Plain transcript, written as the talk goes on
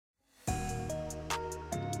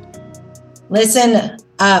Listen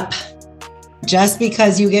up. Just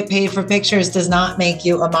because you get paid for pictures does not make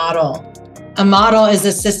you a model. A model is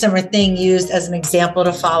a system or thing used as an example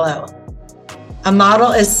to follow. A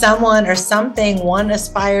model is someone or something one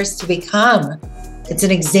aspires to become. It's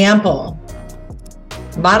an example.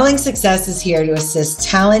 Modeling Success is here to assist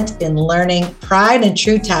talent in learning tried and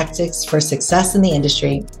true tactics for success in the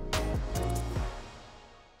industry.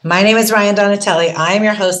 My name is Ryan Donatelli. I am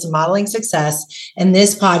your host of Modeling Success, and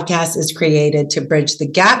this podcast is created to bridge the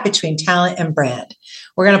gap between talent and brand.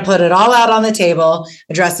 We're going to put it all out on the table,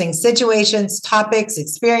 addressing situations, topics,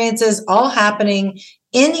 experiences, all happening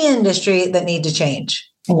in the industry that need to change.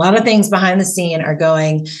 A lot of things behind the scene are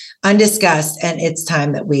going undiscussed, and it's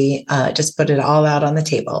time that we just put it all out on the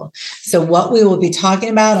table. So what we will be talking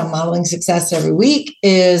about on Modeling Success every week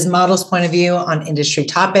is models' point of view on industry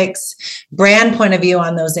topics, brand point of view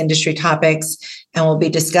on those industry topics, and we'll be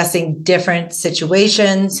discussing different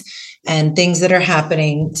situations and things that are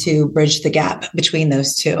happening to bridge the gap between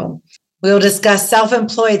those two. We will discuss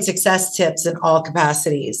self-employed success tips in all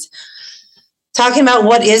capacities. Talking about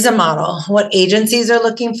what is a model, what agencies are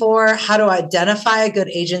looking for, how to identify a good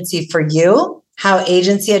agency for you, how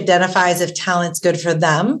agency identifies if talent's good for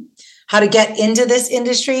them, how to get into this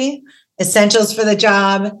industry, essentials for the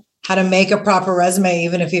job, how to make a proper resume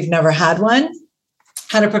even if you've never had one,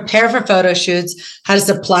 how to prepare for photo shoots, how to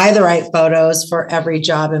supply the right photos for every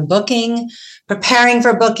job and booking, preparing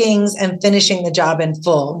for bookings, and finishing the job in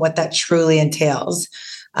full, what that truly entails.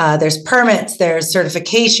 There's permits, there's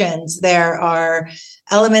certifications, there are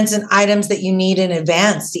elements and items that you need in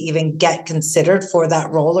advance to even get considered for that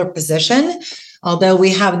role or position. Although we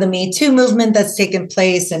have the Me Too movement that's taken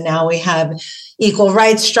place, and now we have equal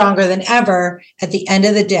rights stronger than ever, at the end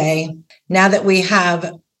of the day, now that we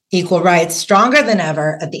have equal rights stronger than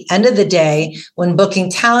ever, at the end of the day, when booking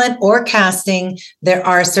talent or casting, there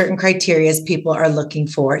are certain criteria people are looking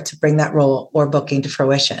for to bring that role or booking to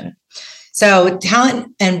fruition. So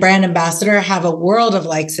talent and brand ambassador have a world of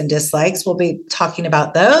likes and dislikes. We'll be talking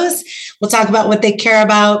about those. We'll talk about what they care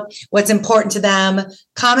about, what's important to them,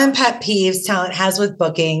 common pet peeves talent has with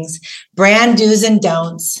bookings, brand do's and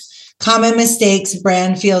don'ts, common mistakes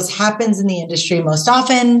brand feels happens in the industry most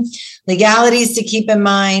often, legalities to keep in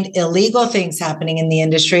mind, illegal things happening in the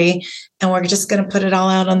industry, and we're just going to put it all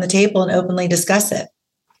out on the table and openly discuss it.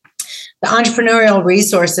 The entrepreneurial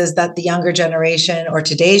resources that the younger generation or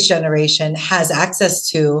today's generation has access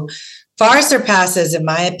to far surpasses, in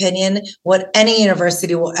my opinion, what any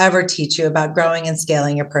university will ever teach you about growing and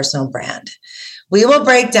scaling your personal brand. We will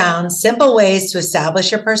break down simple ways to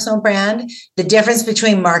establish your personal brand, the difference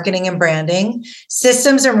between marketing and branding,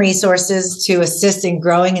 systems and resources to assist in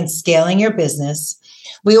growing and scaling your business.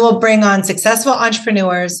 We will bring on successful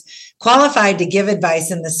entrepreneurs qualified to give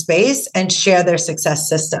advice in the space and share their success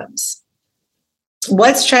systems.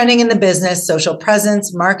 What's trending in the business, social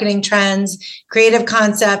presence, marketing trends, creative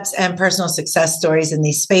concepts, and personal success stories in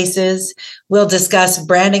these spaces. We'll discuss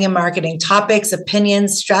branding and marketing topics,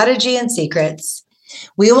 opinions, strategy, and secrets.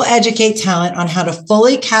 We will educate talent on how to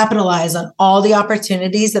fully capitalize on all the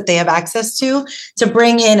opportunities that they have access to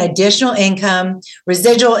bring in additional income,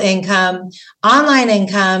 residual income, online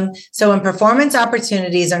income. So when performance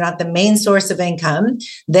opportunities are not the main source of income,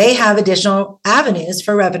 they have additional avenues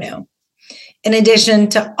for revenue. In addition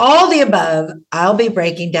to all the above, I'll be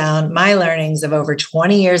breaking down my learnings of over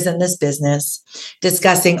 20 years in this business,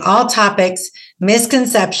 discussing all topics,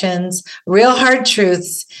 misconceptions, real hard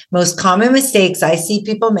truths, most common mistakes I see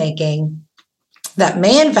people making that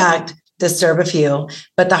may in fact disturb a few,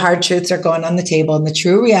 but the hard truths are going on the table and the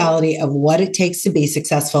true reality of what it takes to be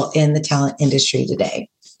successful in the talent industry today.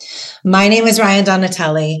 My name is Ryan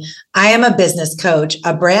Donatelli. I am a business coach,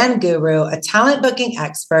 a brand guru, a talent booking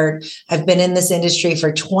expert. I've been in this industry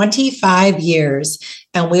for 25 years,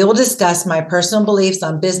 and we will discuss my personal beliefs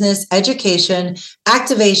on business, education,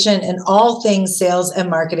 activation, and all things sales and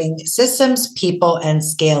marketing, systems, people, and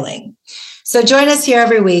scaling. So join us here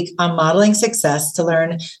every week on Modeling Success to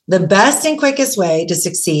learn the best and quickest way to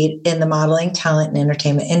succeed in the modeling, talent, and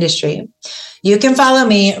entertainment industry. You can follow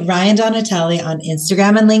me, Ryan Donatelli, on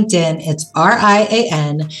Instagram and LinkedIn. It's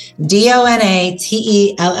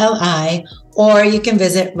RIANDONATELLI, or you can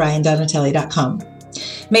visit ryandonatelli.com.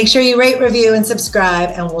 Make sure you rate, review, and subscribe,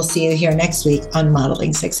 and we'll see you here next week on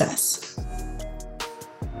Modeling Success.